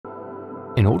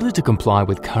In order to comply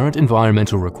with current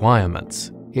environmental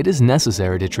requirements, it is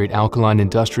necessary to treat alkaline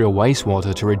industrial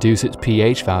wastewater to reduce its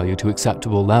pH value to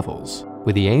acceptable levels,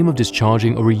 with the aim of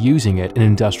discharging or reusing it in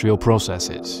industrial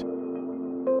processes.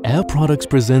 Air Products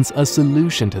presents a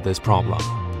solution to this problem.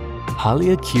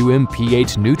 Halia QM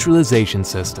pH Neutralisation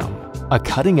System, a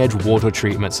cutting-edge water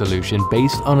treatment solution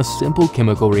based on a simple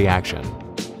chemical reaction.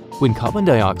 When carbon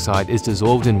dioxide is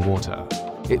dissolved in water,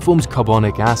 it forms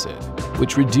carbonic acid,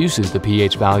 which reduces the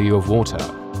pH value of water.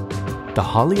 The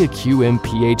Halia QM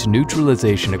pH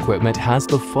neutralization equipment has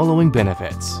the following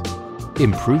benefits: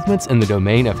 improvements in the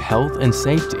domain of health and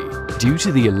safety due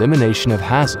to the elimination of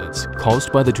hazards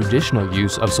caused by the traditional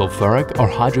use of sulfuric or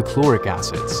hydrochloric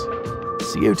acids.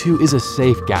 CO2 is a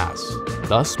safe gas,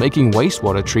 thus making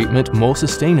wastewater treatment more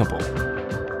sustainable.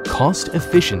 Cost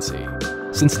efficiency,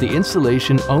 since the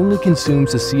installation only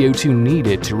consumes the CO2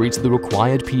 needed to reach the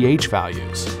required pH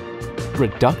values.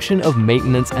 Reduction of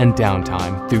maintenance and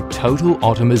downtime through total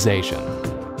automation.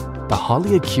 The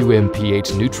Halia QM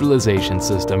pH neutralization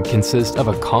system consists of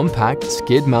a compact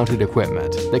skid-mounted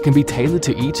equipment that can be tailored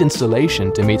to each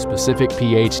installation to meet specific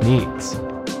pH needs.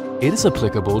 It is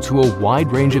applicable to a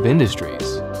wide range of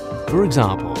industries. For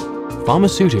example,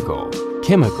 pharmaceutical,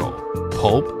 chemical,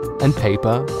 pulp and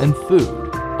paper and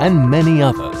food, and many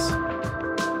others.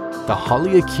 The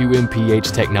Halia QM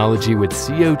pH technology with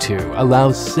CO2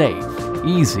 allows safe,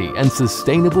 easy and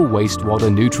sustainable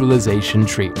wastewater neutralization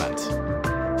treatment.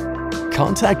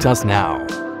 Contact us now